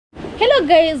Hello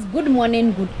guys, good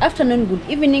morning, good afternoon, good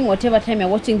evening, whatever time you're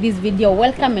watching this video.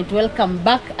 Welcome and welcome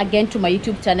back again to my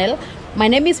YouTube channel. My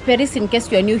name is Paris. In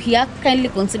case you are new here, kindly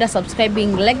consider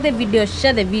subscribing, like the video,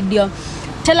 share the video,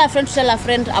 tell a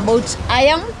friend about I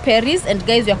am Paris. And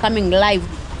guys, we are coming live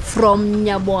from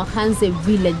Nyabohanse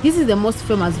village. This is the most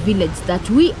famous village that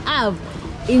we have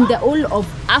in the whole of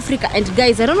Africa. And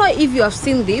guys, I don't know if you have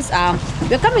seen this.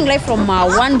 We're coming live from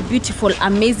one beautiful,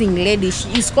 amazing lady. She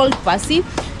is called Percy.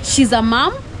 She's a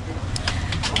mom.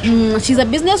 She's a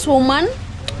businesswoman.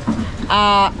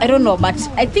 I don't know, but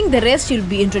I think the rest she'll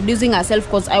be introducing herself,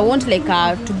 because I want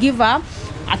to give her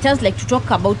a chance to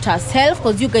talk about herself.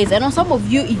 Because you guys, I know some of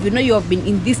you, if you know, you have been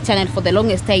in this channel for the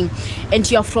longest time and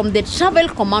you're from the travel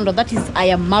commando, that is I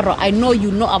am Maro. I know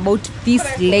you know about this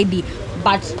lady,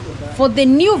 but for the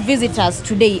new visitors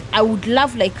today, I would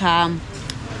love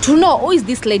to know, who is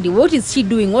this lady, what is she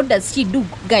doing, what does she do,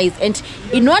 guys. And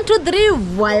in 1 2 3,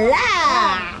 voila.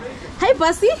 Hi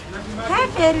Percy. Hi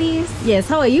Paris. Yes,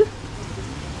 how are you?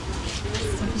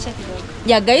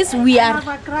 Yeah guys, we are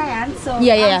a client, so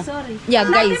I'm sorry. Yeah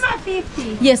guys,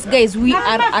 yes guys, we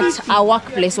are at our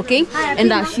workplace, okay?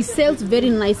 And she sells very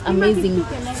nice, amazing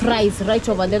fries right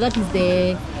over there. That is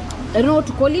the, I don't know what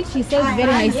to call it. She sells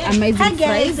very nice, amazing Hi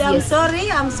guys, fries.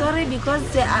 I'm sorry because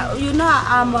you know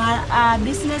I'm a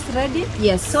business ready.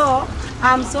 Yes. So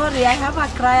I'm sorry, I have a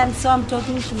client, so I'm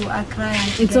talking to a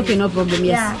client. It's okay, no problem.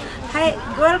 Yes. Yeah. Hi,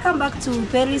 welcome back to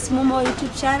Paris Momo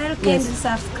YouTube channel. Kindly Yes.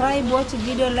 subscribe, watch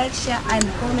video, like, share, and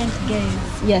comment, guys.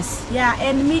 Yes. Yeah,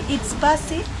 and me, it's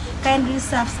Percy. Kindly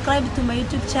subscribe to my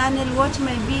YouTube channel, watch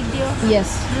my video.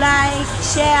 Yes. Like,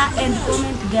 share, and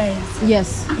comment, guys.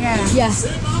 Yes. Yeah. Yes.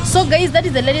 So guys, that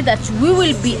is the lady that we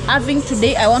will be having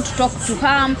today. I want to talk to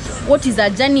her. What is her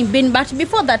journey been? But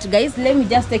before that, guys, let me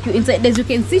just take you inside. As you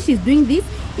can see, she's doing this.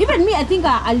 Even me, I think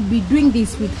I'll be doing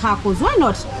this with her, because why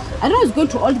not? I don't know who's going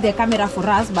to hold the camera for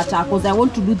us, but because I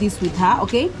want to do this with her,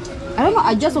 okay? I don't know,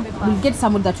 I just will get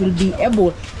someone that will be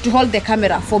able to hold the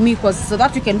camera for me, because so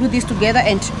that we can do this together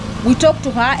and we talk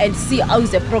to her and see how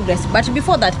is the progress. But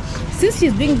before that, since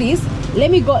she's doing this, let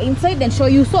me go inside and show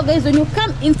you. So guys, when you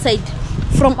come inside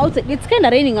from outside, it's kind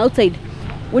of raining outside.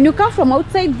 When you come from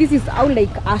outside, this is how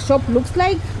a shop looks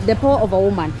like, the power of a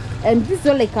woman. And this is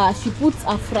all she puts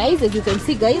her fries, as you can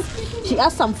see guys. She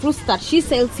has some fruits that she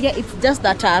sells here. It's just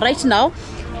that right now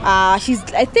I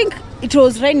think it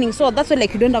was raining, so that's why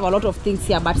you don't have a lot of things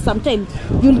here. But sometimes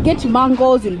you'll get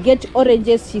mangoes, you'll get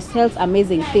oranges. She sells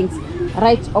amazing things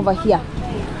right over here.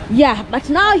 Yeah, but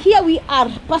now here we are.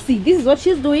 Percy, this is what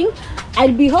she's doing.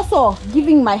 I'll be also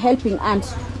giving my helping hand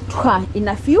to her in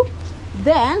a few.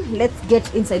 Then let's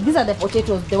get inside. These are the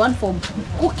potatoes, the one for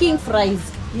cooking fries.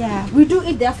 Yeah, we do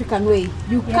it the African way.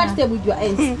 You cut them with your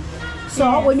hands. So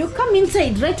yes. When you come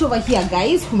inside right over here,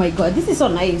 guys, oh my god, this is so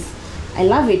nice. I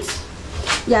love it.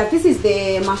 Yeah, this is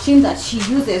the machine that she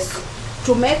uses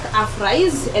to make her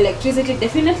fries. Electricity,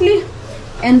 definitely.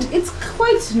 And it's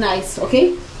quite nice,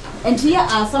 okay? And here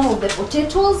are some of the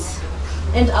potatoes.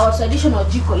 And our traditional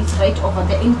jiko is right over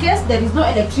there. In case there is no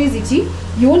electricity,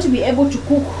 you won't be able to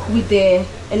cook with the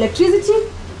electricity.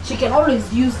 She can always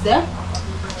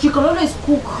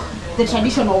cook the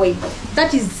traditional way.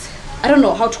 That is, I don't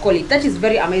know how to call it. That is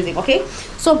very amazing, okay?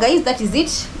 So guys, that is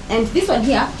it. And this one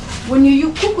here, when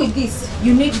you cook with this,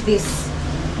 you need this.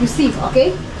 You see,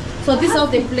 okay? So this is how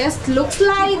the place looks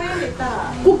like.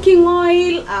 Cooking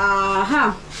oil.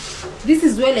 This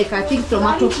is where I think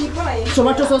tomato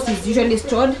sauce is usually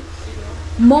stored.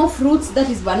 More fruits, that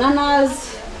is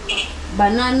bananas,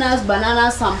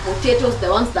 some potatoes, the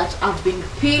ones that have been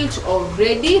peeled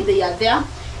already, they are there.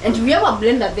 And we have a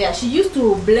blender there. She used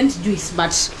to blend juice,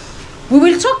 but we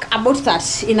will talk about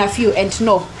that in a few and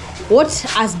know what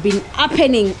has been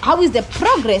happening. How is the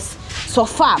progress so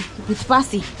far with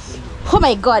Percy? Oh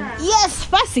my god, yes,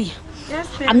 Percy. Yes,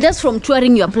 I'm just from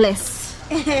touring your place.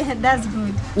 that's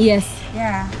good. Yes.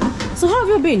 Yeah. So how have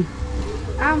you been?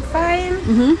 I'm fine.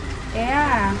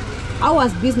 Yeah. How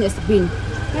has business been?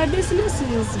 My business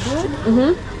is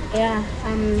good. Yeah.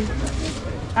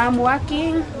 I'm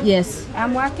working. Yes.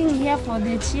 I'm working here for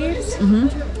the chiefs.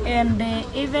 And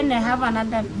even I have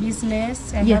another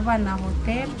business. I have a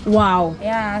hotel. Wow.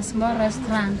 Yeah, a small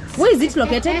restaurant. Where is it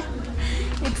located?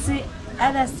 It's the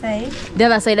other side. The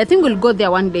other side. I think we'll go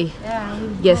there one day. Yeah,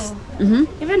 we'll yes. Go.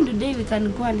 Even today we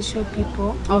can go and show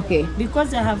people. Okay.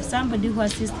 Because I have somebody who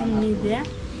assisting me there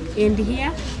and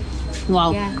here.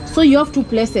 Wow. Yeah. So you have 2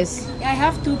 places. I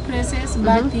have 2 places,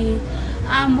 but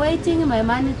I'm waiting my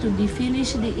money to be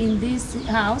finished in this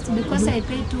house because I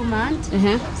pay 2 months.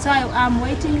 So I'm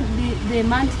waiting the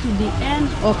month to be end.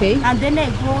 Okay. And then I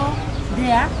go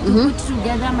there to put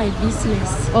together my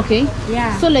business. Okay.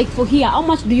 Yeah. So like for here, how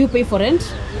much do you pay for rent?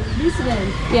 This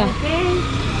rent, Yeah. I pay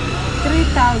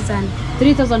 3,000.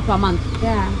 3,000 per month.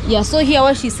 Yeah. Yeah. So here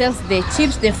where she sells the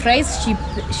chips, the fries, she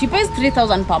pays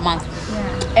 3,000 per month.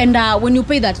 Yeah. And when you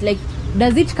pay that, like,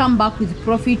 does it come back with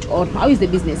profit, or how is the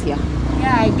business here?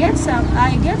 Yeah, I get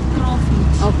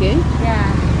profit. Okay.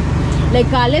 Yeah.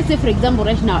 Like let's say for example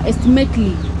right now,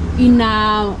 estimately in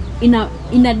a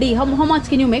day, how much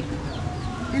can you make?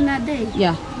 In a day?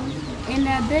 Yeah. In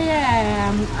a day,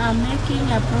 I'm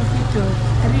making a profit of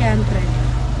 300.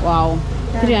 Wow.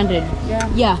 Yeah. 300. Yeah.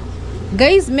 Yeah.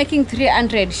 Guys, making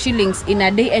 300 shillings in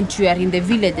a day and you are in the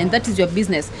village and that is your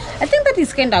business. I think that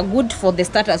is kind of good for the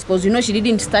starters, because you know she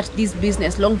didn't start this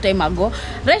business long time ago.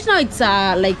 Right now it's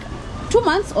like 2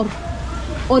 months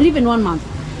or even 1 month.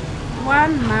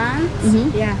 1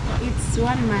 month. Yeah, it's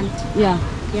 1 month. Yeah.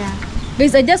 Yeah.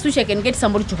 Guys, I just wish I can get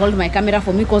somebody to hold my camera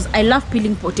for me, because I love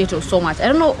peeling potatoes so much. I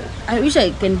don't know, I wish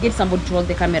I can get somebody to hold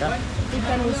the camera. You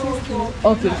can assist me.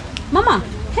 Okay. Mama,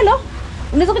 hello.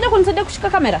 Unaweza kuja kunisaidia kushika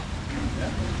kamera?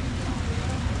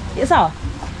 Sawa.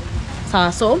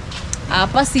 Sawa. So,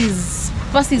 Percy's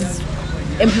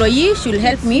employee, she'll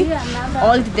help me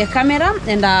hold the camera,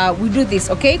 and we do this,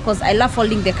 okay? Because I love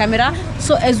holding the camera.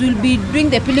 So as we'll be doing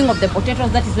the peeling of the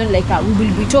potatoes, that is when like we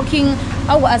will be talking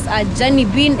how has our journey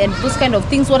been and those kind of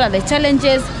things. What are the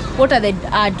challenges? What are the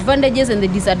advantages and the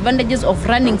disadvantages of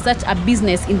running such a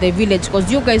business in the village?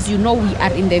 Because you guys, you know, we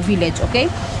are in the village, okay?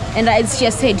 And as she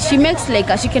has said, she makes like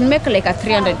she can make like a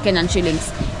 300 Kenyan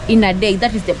shillings in a day.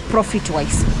 That is the profit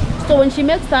wise. So when she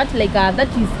makes that, like that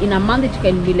is in a month, it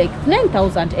can be like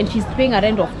 9,000, and she's paying a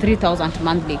rent of 3,000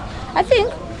 monthly. I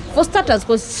think for starters,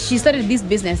 because she started this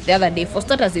business the other day, for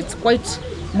starters it's quite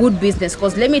good business.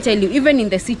 Because let me tell you, even in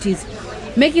the cities,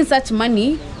 making such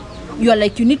money, you are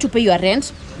like, you need to pay your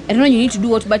rent. I don't know, you need to do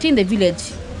what, but in the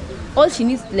village, all she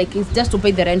needs like is just to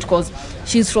pay the rent, because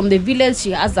she's from the village.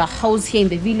 She has a house here in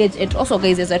the village. And also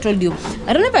guys, as I told you,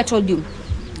 I don't know if I told you,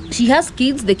 she has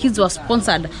kids. The kids were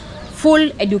sponsored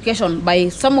full education by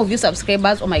some of you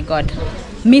subscribers. Oh my god,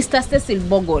 Mr. Cecil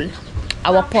Bogle,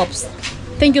 our pops,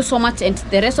 thank you so much, and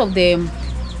the rest of the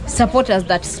supporters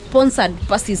that sponsored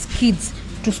Percy's kids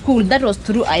to school. That was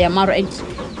through Ayamaro, and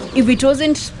if it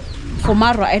wasn't for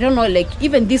Mara, I don't know, like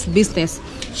even this business,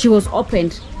 she was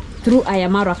opened through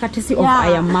Ayamaro, courtesy of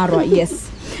Ayamaro. Yes.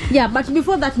 Yeah, but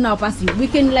before that now, Percy, we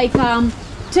can like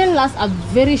tell us a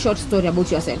very short story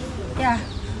about yourself. Yeah.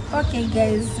 Okay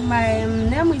guys, my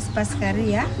name is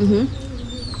Pascaria.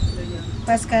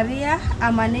 Pascaria,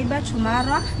 I'm a neighbor to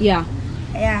Mara. Yeah.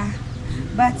 Yeah.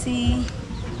 But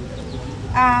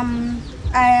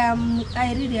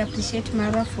I really appreciate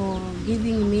Mara for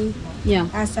giving me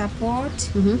a support.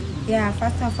 Yeah,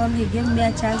 first of all, he gave me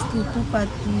a chance to cook at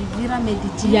the Villa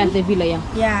Mediterranean. Yeah, the villa, yeah.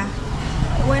 Yeah.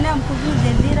 When I'm cooking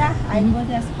the Villa, I got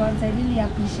a sponsor. I really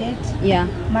appreciate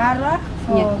Mara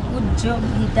for good job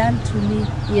he done to me.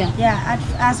 Yeah.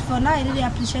 As for now, I really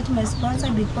appreciate my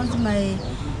sponsor, because my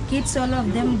kids, all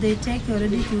of them, they take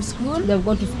already to school. They've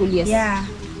gone to school, yes. Yeah.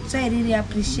 So I really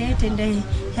appreciate, and I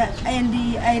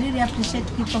really appreciate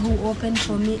people who open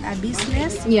for me a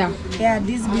business. Yeah,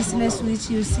 this business which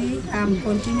you see I'm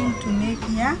continuing to make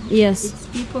here. Yes. It's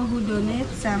people who donate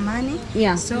some money.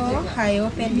 Yeah. So I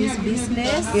open this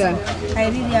business. Yeah. I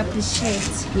really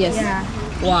appreciate. Yes. Yeah.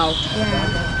 Wow.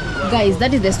 Yeah. Guys,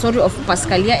 that is the story of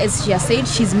Pascalia. As she has said,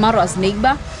 she's Mara's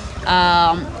neighbor.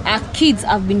 Our kids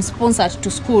have been sponsored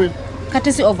to school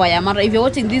courtesy of Ayamara. If you're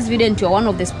watching this video and you're one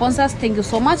of the sponsors, thank you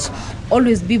so much.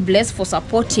 Always be blessed for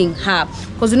supporting her,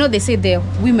 because you know they say the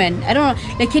women, I don't know,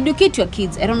 like educate your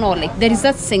kids. I don't know, like there is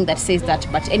that saying that says that.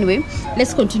 But anyway,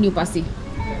 let's continue, Percy.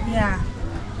 Yeah.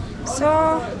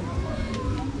 So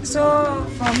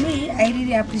for me, I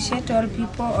really appreciate all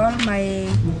people, all my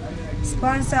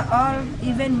sponsor, all,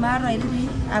 even Mara. I really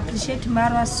appreciate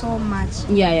Mara so much.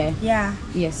 Yeah.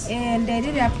 Yes. And I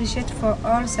really appreciate for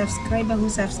all subscribers who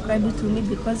subscribe to me,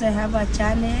 because I have a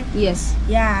channel. Yes.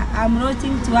 Yeah, I'm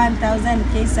rooting to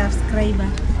 1,000K subscriber.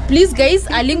 Please guys,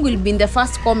 a link will be in the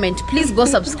first comment. Please go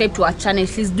subscribe to her channel.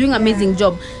 She's doing amazing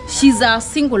job. She's a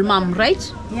single mom,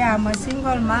 right? Yeah, I'm a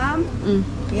single mom.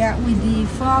 Yeah, with the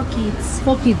 4 kids.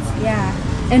 4 kids. Yeah.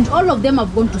 And all of them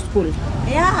have gone to school.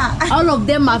 Yeah. All of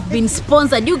them have been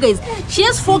sponsored. You guys, she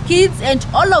has 4 kids and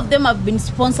all of them have been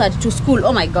sponsored to school.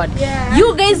 Oh my god. Yeah.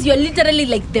 You guys, you're literally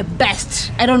like the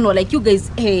best. I don't know, like you guys,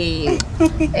 hey,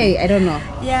 I don't know.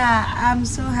 Yeah, I'm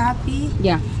so happy.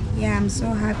 Yeah, I'm so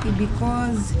happy,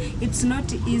 because it's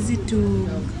not easy to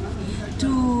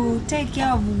take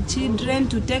care of children,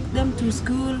 to take them to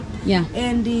school. Yeah.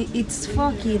 And it's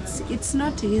 4 kids. It's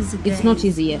not easy, guys. It's not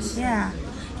easy, yes. Yeah.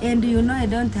 And you know, I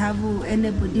don't have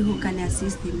anybody who can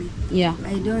assist me. Yeah.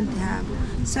 I don't have.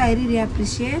 So I really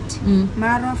appreciate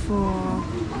Mara for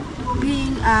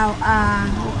being a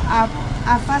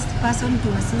first person to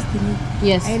assist me.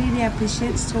 Yes. I really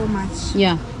appreciate so much.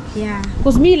 Yeah. Yeah.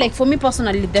 Because me, like for me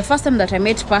personally, the first time that I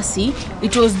met Percy,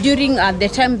 it was during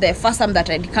the first time that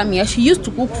I'd come here. She used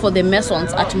to cook for the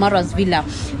Masons at Mara's villa.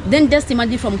 Then just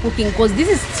imagine from cooking, because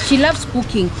she loves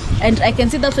cooking, and I can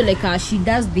see that's like she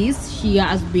does this. She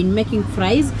has been making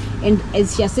fries, and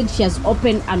as she has said, she has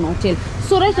opened an hotel.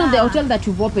 So right now the hotel that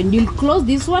you've opened, you'll close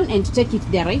this one and take it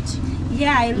there, right?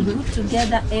 Yeah, I'll put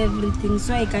together everything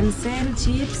so I can sell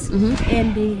chips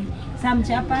and some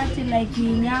chapati like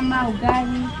nyama,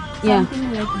 ugali,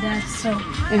 something like that. So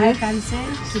I can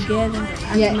sell together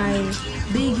at my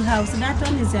big house. That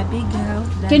one is a big house.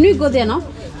 Can we go there now?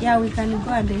 Yeah, we can go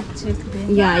and check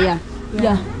there.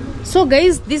 Yeah. So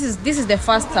guys, this is the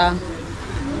first.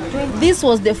 This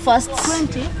was the first.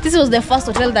 20. This was the first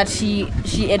hotel that she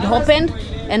had opened,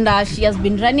 and she has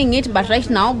been running it. But right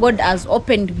now, God has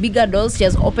opened bigger doors. She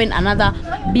has opened another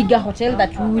bigger hotel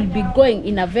that we will be going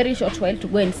in a very short while to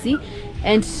go and see.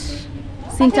 And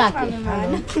Sintake.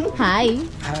 Hi.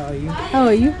 How are you? How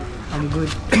are you? I'm good.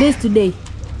 Today's today.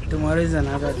 Tomorrow is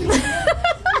another day.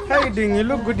 How are you doing? You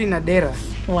look good in a dera.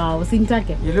 Wow,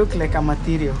 Sintake. You look like a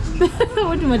material.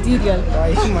 What material?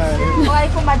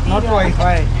 Not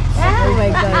Wi-Fi. Oh my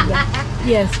God.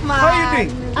 Yes. How are you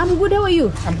doing? I'm good. How are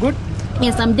you? I'm good.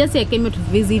 Yes, I'm just here. I came here to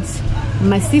visit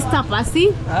my sister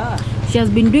Percy. She has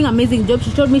been doing amazing job.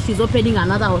 She told me she's opening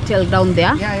another hotel down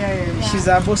there. Yeah. She's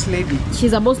a boss lady.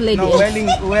 She's a boss lady. No,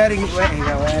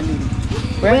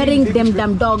 wearing them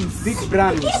damn dogs. Big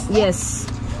brands. Yes.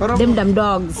 Them damn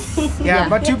dogs. Yeah,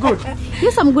 but you good?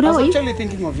 Yes, I'm good. How are I was you? actually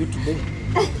thinking of you today.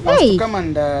 I was to come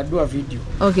and do a video.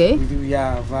 Okay. With you.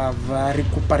 Yeah,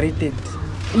 recuperated.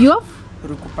 You have?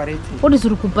 Recuperated. What is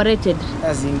recuperated?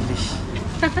 That's English.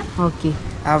 Okay.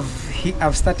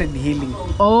 I've started healing.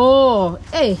 Oh,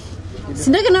 hey.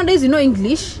 Sindake nowadays you know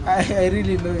English? I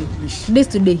really know English. Today's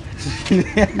today.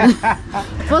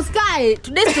 For Sky,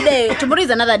 today's today. Tomorrow is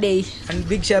another day. And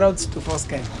big shout outs to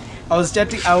Fosky. I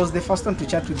was the first one to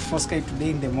chat with Fosky today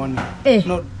in the morning.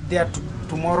 No, they are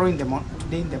tomorrow in the morning.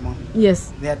 Today in the morning.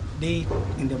 Yes. They are day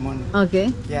in the morning.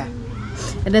 Okay. Yeah.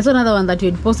 And there's another one that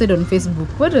you had posted on Facebook.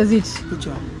 What was it? Which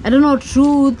one? I don't know,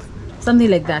 truth, something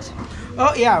like that.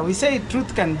 Oh yeah, we say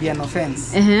truth can be an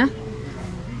offense,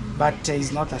 but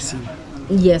it's not a sin.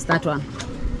 Yes, that one.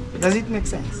 Does it make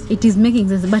sense? It is making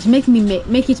sense, but make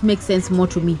it make sense more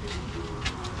to me.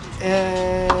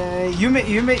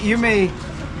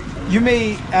 You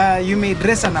may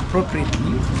dress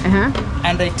inappropriately,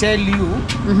 and I tell you,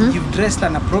 you've dressed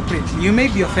inappropriately. You may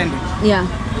be offended. Yeah.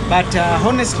 But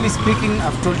honestly speaking,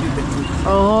 I've told you the truth.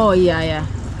 Oh yeah.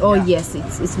 Oh yeah. Yes,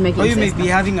 it's making sense. Or you may be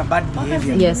having a bad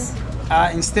behavior. Yes.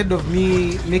 Instead of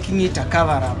me making it a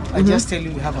cover up, I just tell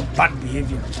you have a bad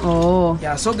behavior. Oh.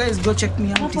 Yeah, so guys, go check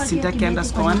me out. It's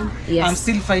Sintake_1. Yes. I'm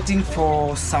still fighting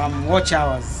for some watch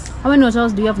hours. How many watch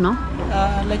hours do you have now?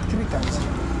 Like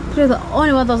 3,000.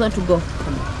 Only 1,000 to go.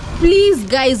 Please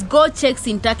guys, go check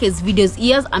Sintake's videos.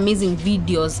 He has amazing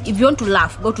videos. If you want to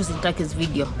laugh, go to Sintake's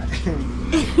video.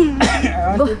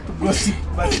 I wanted to gossip,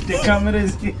 but the camera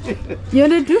is here. You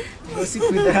wanted to?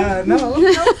 Gossip with her. No.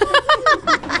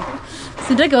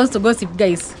 Sintake wants to gossip,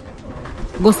 guys.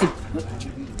 Gossip.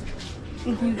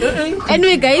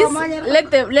 Anyway, guys, let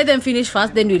them finish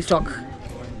first, then we'll talk.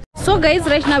 So guys,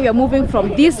 right now we are moving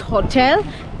from this hotel.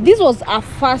 This was our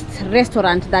first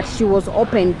restaurant that she was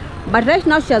opened, but right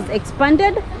now she has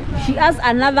expanded. She has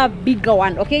another bigger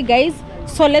one. Okay guys,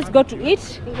 so let's go to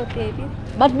it.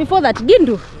 But before that,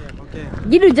 Gindu. Okay.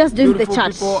 Gindu just joined the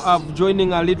chat. People are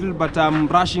joining a little, but I'm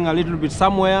rushing a little bit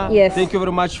somewhere. Yes. Thank you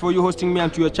very much for you hosting me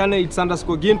onto your channel. It's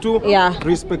 _Gintu. Yeah.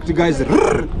 Respect, guys.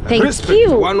 Thank Respect.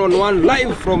 you. One-on-one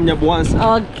live from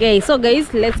Nyabuansa. Okay, so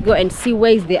guys, let's go and see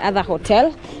where is the other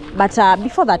hotel. But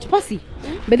before that, Percy,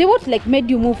 but they what like made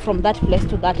you move from that place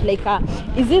to that? Like,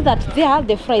 is it that they have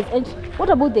the fries? And what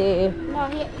about the? No,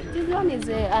 this one is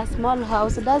a small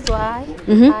house. That's why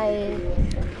I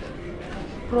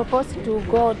proposed to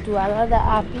go to another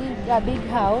a big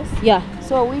house. Yeah.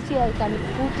 So which I can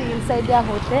put inside the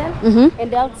hotel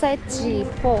and outside cheap.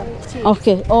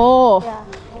 Okay. Oh. Yeah.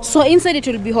 So inside it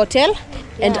will be hotel,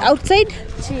 and outside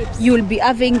chips. You will be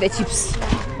having the chips.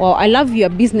 Oh, I love your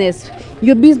business.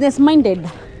 You're business minded.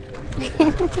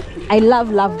 I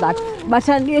love that. But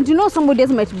you know, somebody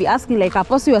else might be asking, like,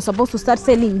 Apostle, you are supposed to start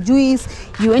selling juice.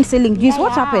 You ain't selling juice.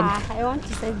 What happened? I want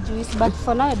to sell juice, but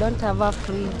for now I don't have a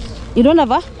fridge. You don't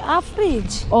have a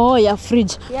fridge? Oh, yeah,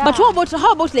 fridge. Yeah. But how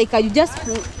about like you just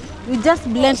you just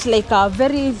blend like a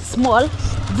very small,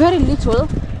 very little,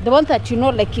 the one that you know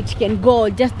like it can go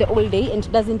just the whole day and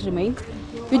it doesn't remain.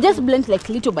 You just blend like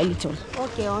little by little.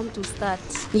 Okay, I want to start.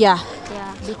 Yeah.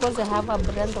 Yeah, because I have a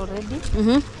brand already.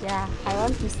 Yeah, I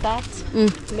want to start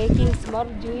making small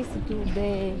juice to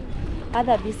the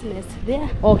other business there.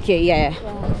 Okay,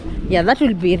 yeah, that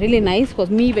will be really nice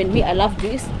because even me, I love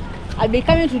juice. I'll be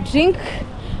coming to drink.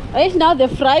 Right now, the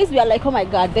fries, we are like, oh my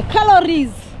god, the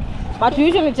calories. But we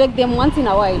usually take them once in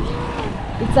a while.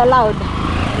 It's allowed.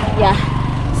 Yeah.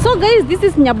 So guys, this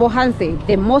is Nyabohanse,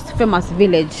 the most famous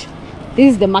village.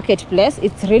 This is the marketplace.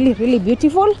 It's really, really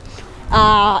beautiful.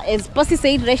 As Percy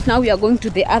said, right now we are going to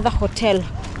the other hotel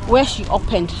where she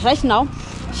opened. Right now,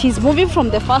 she's moving from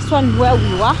the first one where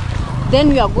we were. Then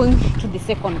we are going to the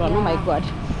second one. Oh my god.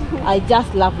 I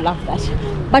just love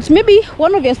that. But maybe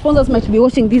one of your sponsors might be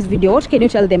watching this video. What can you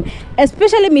tell them?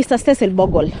 Especially Mr. Cecil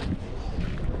Bogle.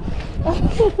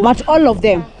 But all of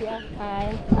them.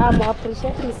 I'm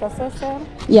appreciating Mr. Cecil.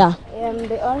 Yeah. And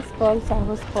the all sponsor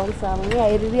who sponsor me.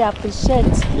 I really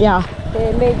appreciate. Yeah.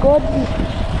 May God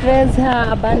praise her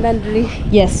abundantly.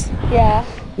 Yes. Yeah.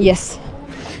 Yes.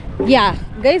 Yeah,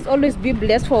 guys, always be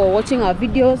blessed for watching our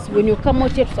videos. When you come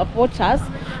out here to support us,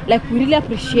 like we really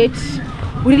appreciate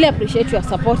your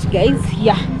support, guys.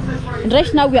 Yeah. And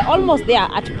right now we are almost there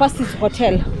at Percy's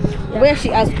hotel, where she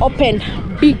has opened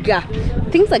bigger.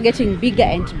 Things are getting bigger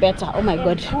and better. Oh my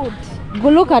god. Go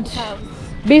look at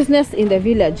business in the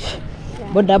village.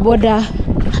 Boda boda.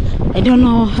 I don't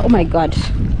know. Oh my god.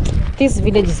 This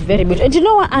village is very beautiful. And you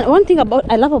know what? One thing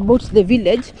I love about the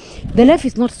village, the life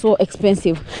is not so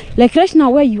expensive. Like right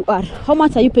now where you are, how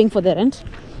much are you paying for the rent?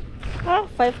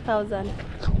 5,000.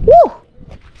 Woo!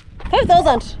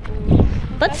 5,000.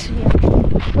 That's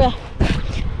where?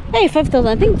 Hey, 5,000.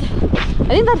 I think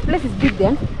that place is big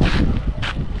then.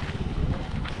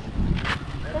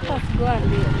 Let us go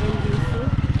and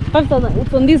see. 5,000.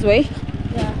 It's on this way.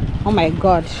 Yeah. Oh my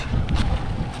god.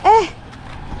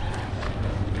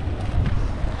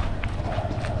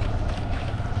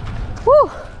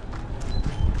 Whew.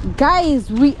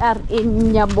 Guys, we are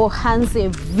in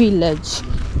Nyabohanse village.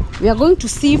 We are going to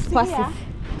see Percy.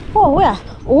 Oh, where?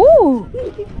 Oh,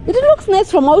 it looks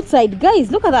nice from outside. Guys,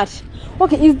 look at that.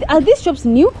 Okay, are these shops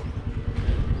new?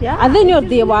 Yeah. Are they new?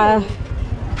 They were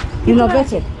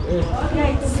renovated.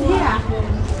 Yeah, it's here.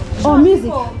 Oh,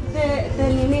 music.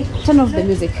 The Turn off the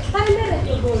music.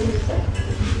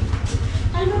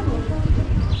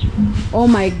 Oh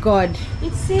my god.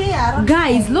 It's here.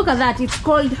 Guys, look at that. It's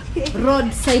called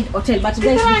Roadside Hotel. But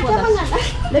guys, before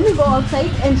that, let me go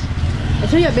outside and I'll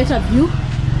show you a better view.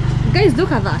 Guys,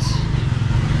 look at that.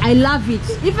 I love it.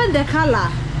 Even the color.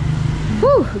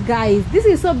 Whew, guys, this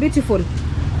is so beautiful.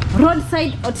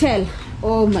 Roadside Hotel.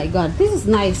 Oh my god, this is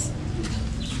nice.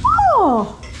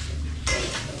 Oh,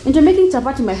 and you're making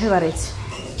chapati my favorite.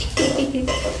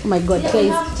 Oh my god, guys. We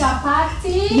have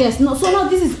chapati. Yes, no, so now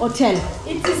this is hotel.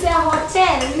 It is a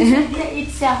hotel.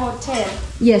 It's a hotel.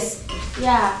 Yes.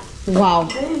 Yeah. Wow.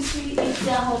 Then you see it's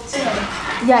a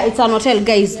hotel. Yeah, it's an hotel,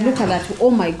 guys. Yeah. Look at that. Oh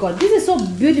my god, this is so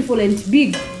beautiful and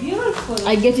big. Beautiful.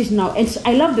 I get it now, and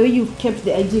I love the way you kept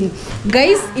the hygiene.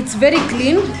 Guys, it's very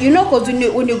clean. You know, because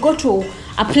when you go to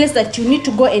a place that you need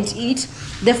to go and eat,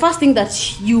 the first thing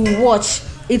that you watch,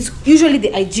 it's usually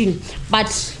the hygiene.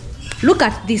 But look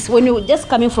at this. When you're just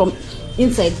coming from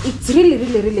inside, it's really,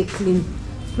 really, really clean.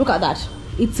 Look at that.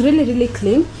 It's really, really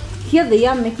clean. Here they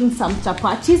are making some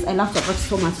chapatis. I love chapatis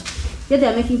so much. Here they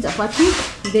are making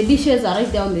chapatis. The dishes are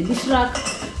right there on the dish rack.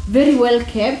 Very well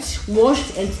kept,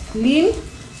 washed and clean.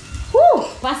 Whoo,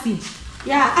 Percy.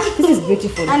 Yeah. This is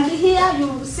beautiful. And here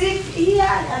you sit here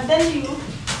and then you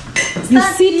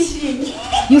start eating.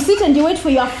 You sit and you wait for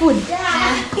your food.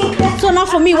 Yeah. So now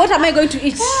for me, what am I going to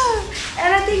eat?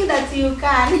 Anything that you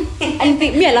can.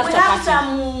 Anything. Me, I love chapati. We have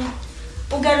some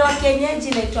ugali wa kienyeji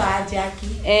inaitwa aje aki.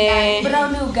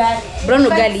 Brown ugali. Brown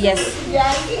ugali, yes.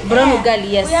 Brown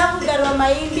ugali, yes. We have ugali wa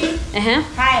mahindi.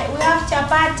 Hi, we have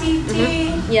chapati,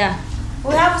 tea. Yeah.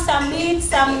 We have some meat,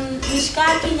 some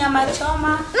mishkaki, nyama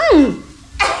choma.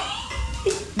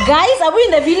 Guys, are we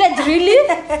in the village really?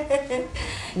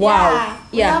 Wow.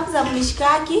 Yeah. We have some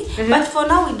mishkaki, but for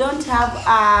now we don't have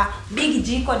a big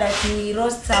jiko that we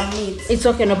roast some meat. It's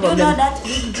okay, no problem. You know that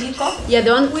big jiko? Yeah,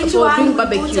 the one which for one doing we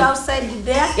barbecue. put outside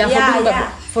there? Yeah,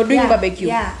 for doing barbecue.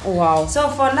 Yeah. Oh, wow. So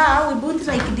for now we put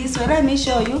like this one. Let me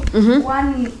show you.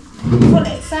 One, for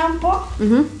example.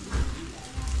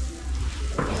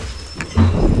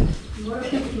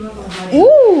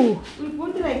 Ooh. We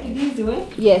put like this way.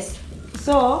 Yes.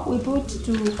 So we put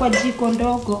to kwa jiko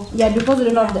ndogo. Yeah, because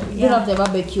we don't have the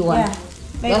barbecue one. Yeah.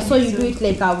 Yeah, so you do it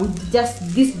like with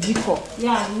just this before.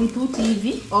 Yeah, we put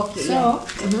TV. Okay. So,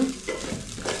 yeah.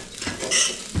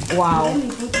 Wow. Then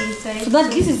we put inside. So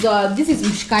that this is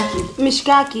mishkaki.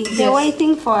 Mishkaki. Yes. They're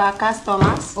waiting for our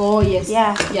customers. Oh yes.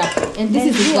 Yeah. Yeah. And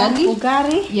this is ugali.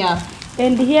 Ugali. Yeah.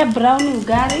 And here brown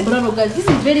ugali. Brown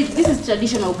ugali. This is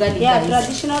traditional ugali. Yeah, guys.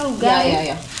 traditional ugali.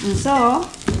 Yeah. So,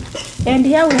 and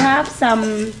here we have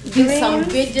some some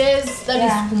veggies. That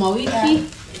is kumawiki. Yeah.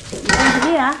 And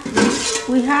here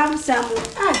we have some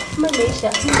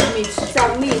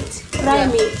meat, dry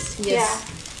meat. Yes. Yeah.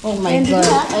 Oh my And god,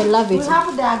 here I love it. We have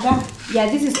daga. Yeah,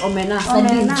 this is omena.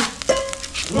 Omena.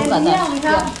 Look And at here that. we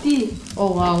have tea.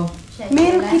 Oh wow.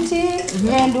 Milk tea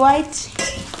and white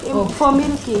for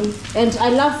milking. And I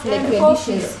love like And your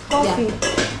coffee. dishes. Coffee.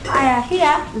 Here we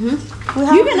have. You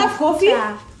even have coffee?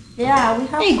 Yeah, we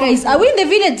have. Hey guys, are we in the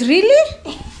village really?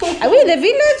 Are we in the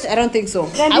village? I don't think so.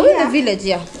 And Are we in here- the village?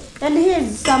 Yeah. And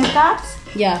here's some cups,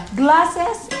 Yeah.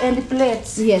 glasses, and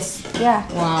plates. Yes. Yeah.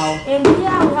 Wow. And here we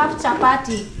have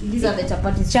chapati. These are the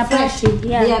chapatis. Chapati, Fresh.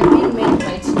 yeah. They are being made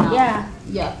right now. Yeah.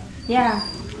 Yeah. Yeah.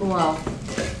 Wow.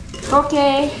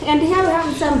 Okay. And here we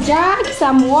have some jugs,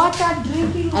 some water,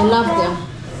 drinking water. I love them.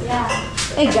 Yeah.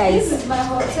 Hey This guys. is my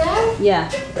hotel. Yeah.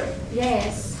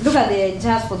 Yes. Look at the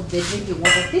jars for the drinking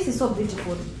water. This is so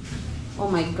beautiful. Oh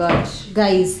my god,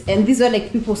 guys! And these are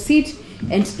like people sit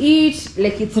and eat.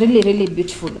 Like it's really, really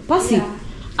beautiful. Percy, Yeah.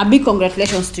 a big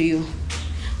congratulations to you.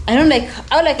 I don't like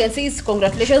all I can say is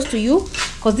congratulations to you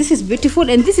because this is beautiful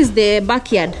and this is the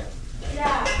backyard.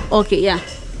 Yeah. Okay, yeah.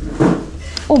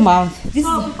 Oh my, this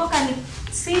So is people can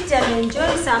sit and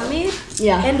enjoy some meal.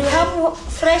 Yeah. And we have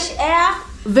fresh air.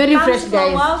 very Comes fresh, from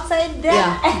guys. outside there.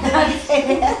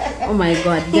 Yeah. Oh my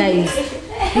god, guys!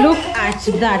 Look at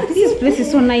that. This place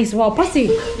is so nice. Wow, Percy,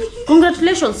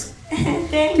 congratulations.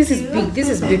 Thank This you. is big. This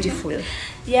is beautiful.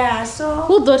 Yeah. So.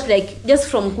 Who thought like just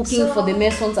from cooking So- for the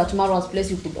Masons at Marwa's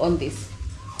place you could own this?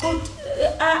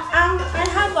 I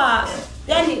have a.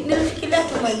 Yani nilifikiria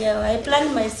tu mwenyewe. I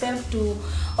planned myself to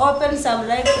open some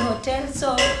like hotel.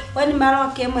 So when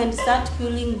Marwa came and start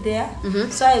cooling there,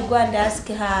 so I go and ask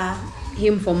her.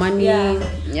 Him for money.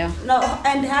 Yeah. No,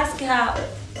 and ask her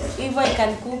if I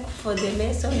can cook for the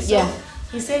Masons. So Yeah.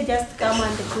 he said just come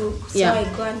and cook. So Yeah. I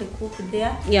go and cook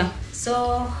there. Yeah.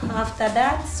 So after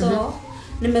that, so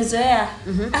nimezoea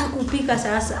kupika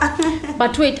sasa.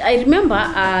 But wait, I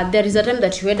remember there is a time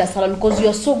that you had a salon because you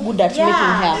are so good at making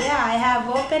hair. Yeah, I have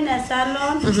opened a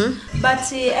salon,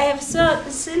 but I have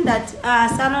seen that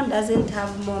salon doesn't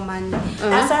have more money.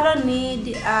 A salon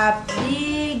need a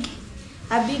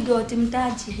big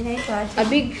otimtaji. A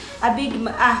big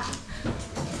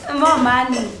more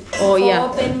money Oh, for yeah.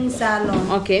 opening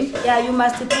salon. Okay. Yeah, you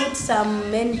must put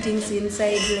some many things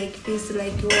inside, like this,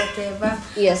 like whatever.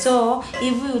 Yes. So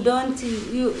if you don't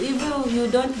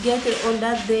get on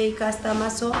that day customer,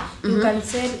 so you can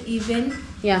sell even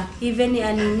Yeah.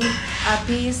 a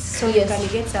piece, so Yes. you can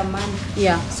get some money.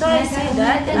 Yeah. So I say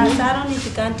that a salon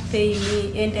it can't pay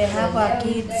me, and I have a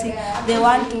kids. They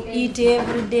want to eat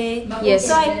every day. Yes.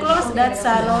 So I closed that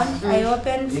salon. I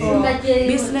opened for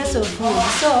business of food.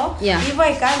 So Yeah. if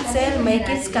I can't sell, my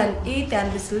kids can eat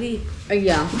and sleep.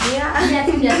 Yeah.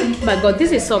 Yeah. My God,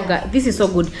 this is so good. This is so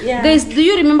good, Yeah. guys. Do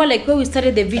you remember like when we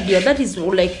started the video? That is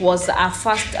like was our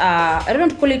first. I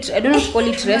don't call it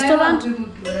restaurant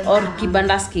or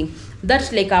kibandaski.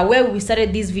 That's like where we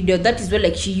started this video. That is where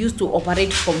like she used to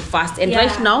operate from first, and Yeah.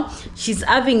 right now she's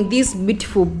having this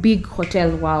beautiful big hotel.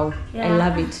 Wow, I Yeah.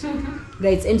 love it,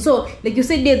 guys. And so like you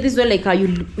said, yeah, this way like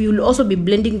you'll also be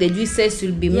blending the juices.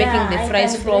 You'll be making the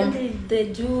fries I can from. blend the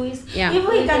juice. Yeah. If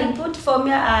we can put for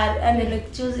me an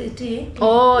electricity.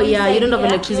 Oh, yeah, you inside don't have here.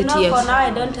 electricity, You know, yes. for now I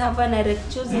don't have an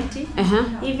electricity.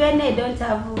 Even I don't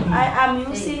have. I am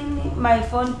using my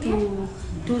phone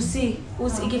to see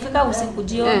ikifika usiku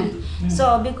jioni.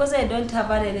 So because I don't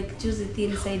have an electricity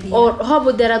inside here. Or how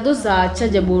about there are those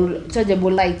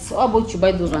chargeable lights? How about you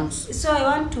buy those ones? So I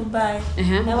want to buy.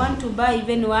 I want to buy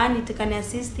even one. It can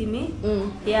assist me.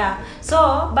 Yeah.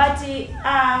 So, but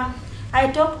I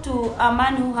talked to a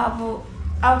man who have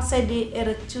outside the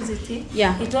electricity.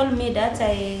 Yeah. He told me that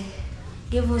I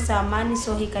give him some money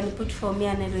so he can put for me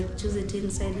an electricity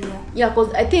inside here. Yeah,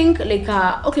 because I think like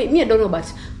okay, me I don't know,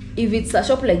 but if it's a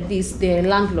shop like this, the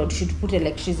landlord should put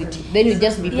electricity. Then you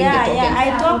just be paying the token.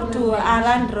 Yeah. I talked to a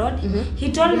landlord. He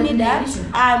told me that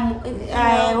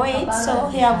I wait, so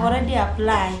he have already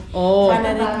applied for an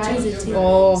electricity.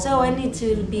 So when it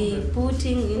will be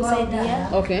putting inside here,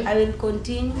 Okay. I will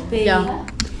continue paying. Yeah.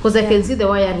 Because I can see the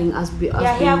wiring has been done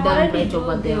right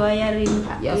over there. The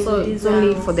wiring. Yeah, so it's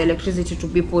only for the electricity to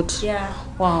be put. Yeah.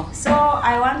 Wow. So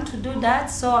I want to do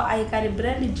that so I can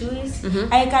blend juice.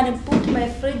 I can put my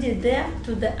fridge there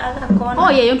to the other corner. Oh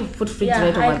yeah, you want to put fridge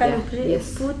right over there. I can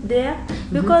put there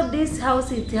because this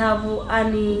house it have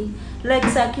any like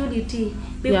security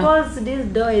because this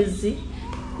door is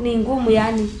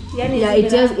yeah,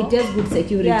 it has good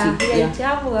security. It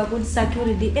have a good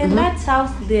security. And that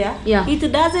house there,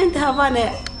 it doesn't have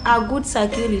a good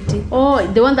security. Oh,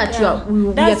 the one that we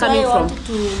are coming from.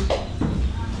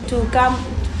 To come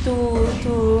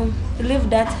to leave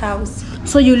that house.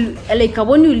 So you like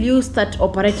when will you start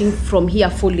operating from here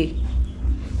fully?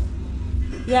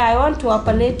 Yeah, I want to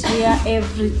operate here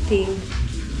everything.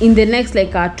 In the next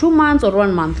like 2 months or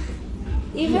 1 month?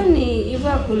 Even if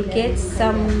I could get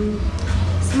some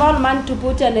small man to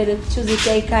put an electricity,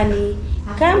 I can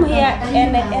come here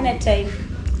anytime.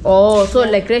 Oh, so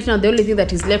like right now the only thing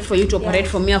that is left for you to operate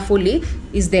from here fully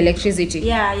is the electricity.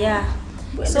 Yeah.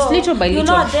 So little by little. You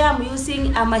know, there I'm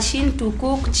using a machine to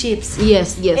cook chips.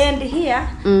 Yes. And here,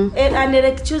 an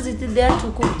electricity there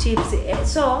to cook chips.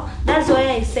 So that's why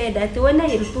I said that when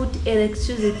I put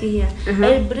electricity here,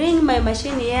 I bring my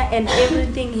machine here and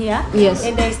everything here. Yes.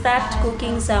 And I start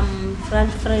cooking some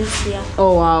French fries here.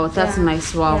 Oh wow, that's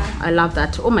nice. Wow, I love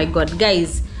that. Oh my God,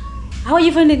 guys. How are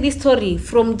you finding this story?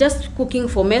 From just cooking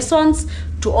for Masons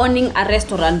to owning a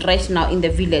restaurant right now in the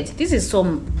village. This is so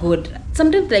good.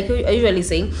 Sometimes, like I usually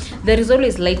say, there is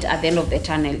always light at the end of the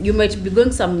tunnel. You might be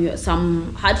going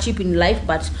some hardship in life,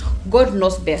 but God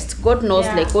knows best. God knows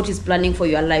like what is planning for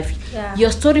your life. Your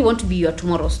story won't be your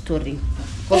tomorrow's story.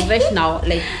 Because right now,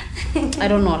 like, I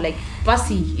don't know, like,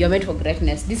 Percy, you're made for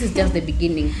greatness. This is just the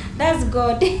beginning. That's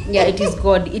God. Yeah, it is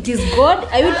God. It is God.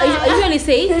 I usually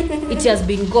say it has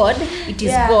been God. It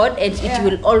is God, and it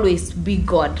will always be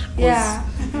God. Yeah.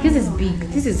 This is big.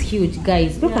 This is huge,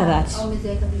 guys. Look at that.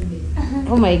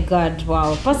 Oh my God!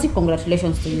 Wow, Percy,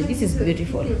 congratulations to you. This is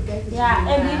beautiful. Yeah,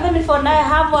 and even for now I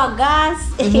have a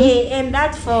gas, and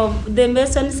that's for the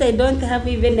Masons. I don't have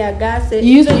even a gas. You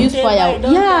used to use fire.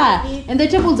 Yeah, and the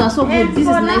tables are so good. And this is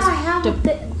nice. I have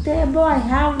table. I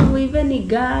have even a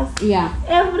gas. Yeah.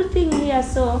 Everything here.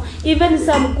 So even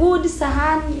some good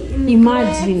sahan.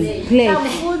 Imagine plate. Some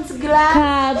good glass.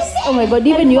 Cups. Oh my God!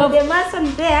 Even and you for have the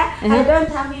Mason there. I don't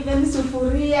have even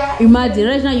sufuria. Imagine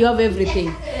right now you have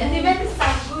everything. And even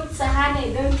some good sahan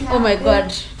I don't have. Oh my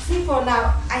God. See for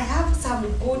now, I have some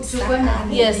good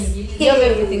sahan. Yes, you have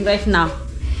everything right now.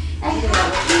 I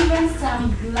have even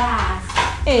some glass.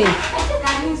 Hey,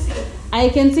 Can you see? I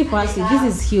can see Percy. This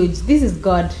is huge. This is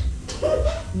God.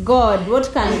 God,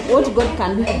 what God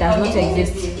can do does not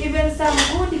exist. Even some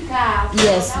good cups.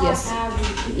 Yes.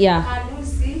 Yeah. Can you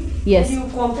see? Yes. You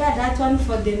compare that one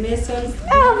for the Masons.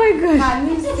 Oh my God. Can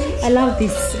you see? I love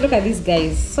this. Look at these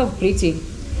guys. So pretty.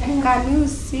 Can you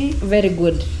see? Very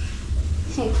good.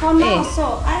 For now,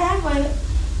 so I have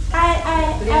I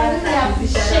really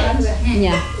appreciate.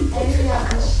 Yeah. I really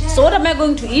appreciate. So what am I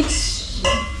going to eat?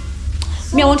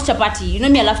 Me, I want chapati. You know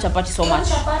me, I love chapati so much.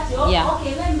 Yeah.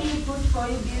 Okay, let me put for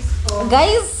you this for.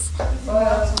 Guys,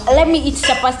 let me eat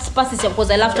chapati because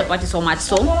I love chapati so much.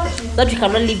 So that we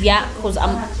cannot leave here because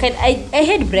I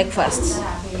had breakfast,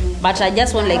 but I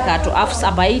just want like to have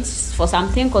a bite for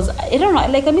something because I don't know,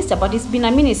 like I miss chapati. It's been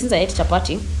a minute since I ate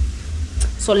chapati.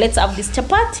 So let's have this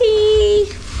chapati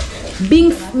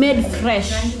being made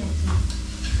fresh.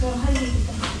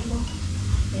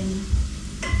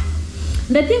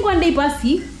 And I think one day,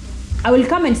 Percy, I will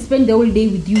come and spend the whole day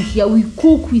with you here. We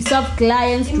cook, we serve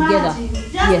clients together.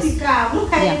 Yes.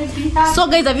 So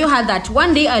guys, have you heard that?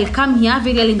 One day I'll come here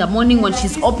very early in the morning when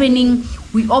she's opening.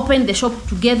 We open the shop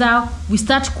together. We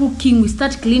start cooking. We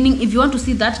start cleaning. If you want to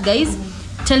see that, guys,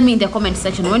 tell me in the comment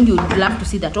section when you would love to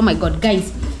see that. Oh my God,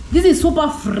 guys, this is super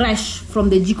fresh from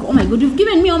the Jiko. Oh my God, you've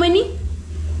given me how many?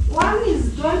 One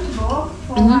is 20 bob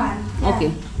for one. Yeah.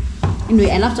 Okay.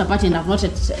 Anyway, I love chapati and I've not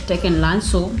taken lunch,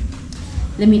 so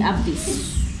let me have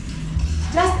this.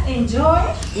 Just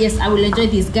enjoy. Yes, I will enjoy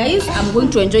this, guys. I'm going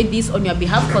to enjoy this on your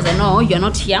behalf because I know you're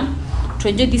not here to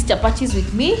enjoy these chapatis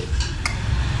with me.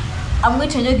 I'm going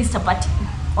to enjoy this chapati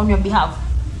on your behalf.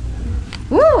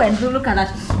 Woo! And look at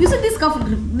that. You see, this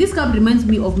cup reminds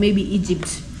me of maybe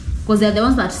Egypt because they're the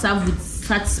ones that serve with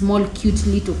such small, cute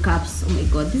little cups. Oh my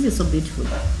God, this is so beautiful.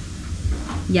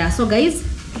 Yeah, so guys,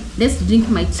 let's drink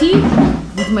my tea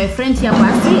with my friend here,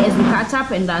 Percy, as we catch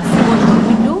up and see what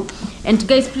we do. And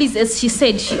guys, please, as she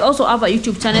said, she also have a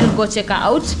YouTube channel. Go check her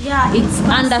out. Yeah,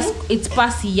 it's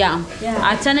Percy. Yeah.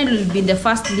 Our channel will be in the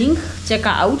first link. Check her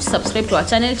out. Subscribe to her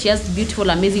channel. She has beautiful,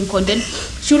 amazing content.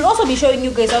 She will also be showing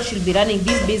you guys how she'll be running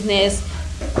this business,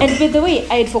 And by the way,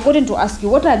 I had forgotten to ask you,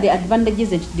 what are the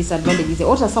advantages and disadvantages?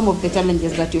 What are some of the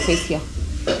challenges that you face here?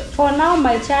 For now,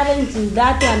 my challenge is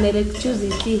that one,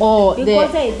 electricity. Oh,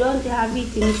 because I don't have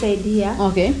it inside here.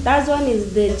 Okay. That one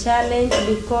is the challenge,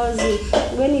 because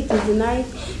when it is night,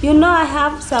 you know, I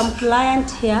have some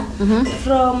client here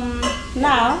from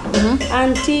now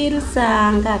until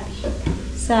saa ngapi?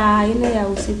 Saa ine ya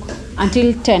usiku.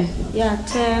 Until 10. Yeah,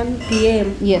 10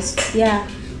 p.m. Yes. Yeah.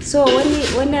 So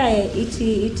when I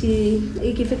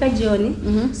ikifika jioni,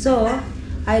 so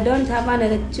I don't have an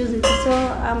electricity, so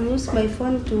I'm using my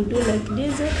phone to do like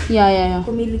this. Yeah.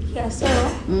 Kumilikia. So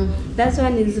that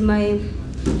one is my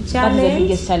challenge. That is the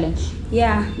biggest challenge.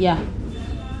 Yeah.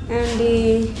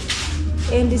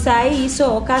 And sai,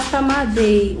 so customer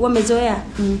they wamezoea.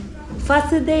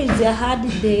 First day is a hard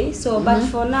day, so but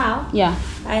for now,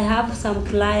 I have some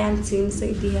clients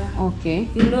inside here. Okay.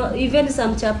 You know, even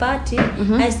some chapati,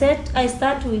 I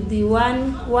start with the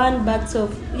one bags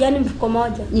of yani mfuko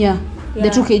moja. Yeah. The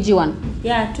 2 kg one.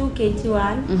 Yeah, 2 kg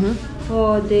one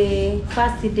for the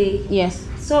first day. Yes.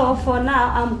 So for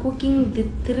now, I'm cooking the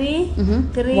three.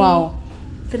 Wow.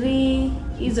 3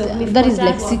 is of me. That is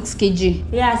like 6 kg.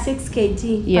 Yeah, 6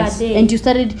 kg yes. per day. And you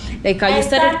started you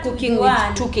started cooking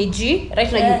with 2 kg.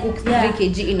 Right now you cook 3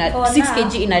 kg in a 6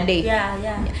 kg in a day.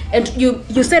 Yeah. And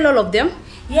you sell all of them?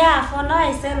 Yeah, for now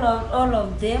I sell all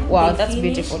of them. Wow, that's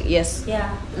beautiful. Yes. Yeah.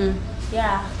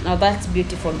 Yeah. Now that's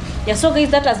beautiful. Yeah, so guys,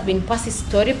 that has been Percy's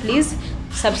story. Please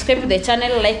subscribe to the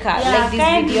channel, like this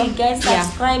video. Guys,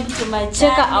 subscribe to my channel.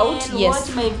 Check her out. Yes.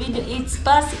 Watch my video. It's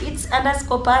Percy. It's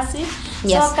 _Percy.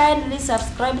 Yes. So kindly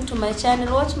subscribe to my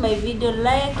channel. Watch my video,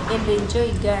 like and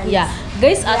enjoy, guys. Yeah,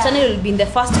 guys, our channel will be in the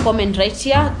first comment right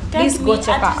here. Please go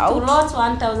check her out. To lots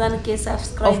 1,000k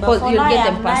subscribers. Of course, you'll get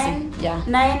them passing.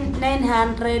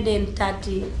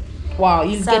 930. Wow,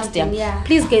 you'll get them. Yeah.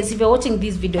 Please guys, if you're watching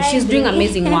this video, she's doing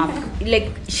amazing work.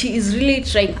 Like, she is really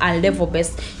trying her level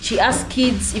best. She asks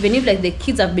kids, even if like the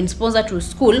kids have been sponsored to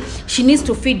school, she needs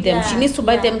to feed them. She needs to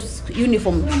buy them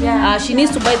uniform. She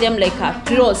needs to buy them like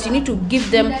clothes. She needs to give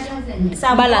them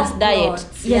some balanced diet.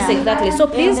 Yes, exactly. So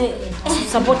please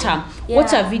support her.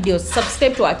 Watch her videos.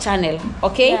 Subscribe to her channel.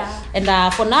 Okay. And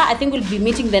for now, I think we'll be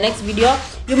meeting the next video.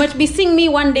 You might be seeing me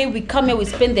one day. We come here, we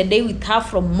spend the day with her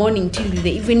from morning till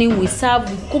the evening. We serve,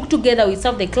 we cook together, we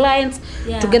serve the clients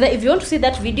together. If you want to see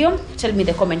that video, tell me in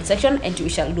the comment section and we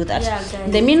shall do that.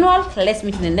 In the meanwhile, let's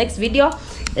meet in the next video.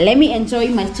 Let me enjoy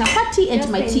my chapati and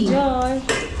my tea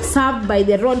served by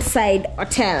the roadside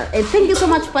hotel. And thank you so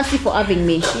much, Percy, for having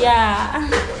me. Yeah.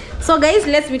 So guys,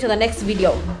 let's meet in the next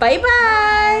video. Bye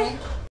bye.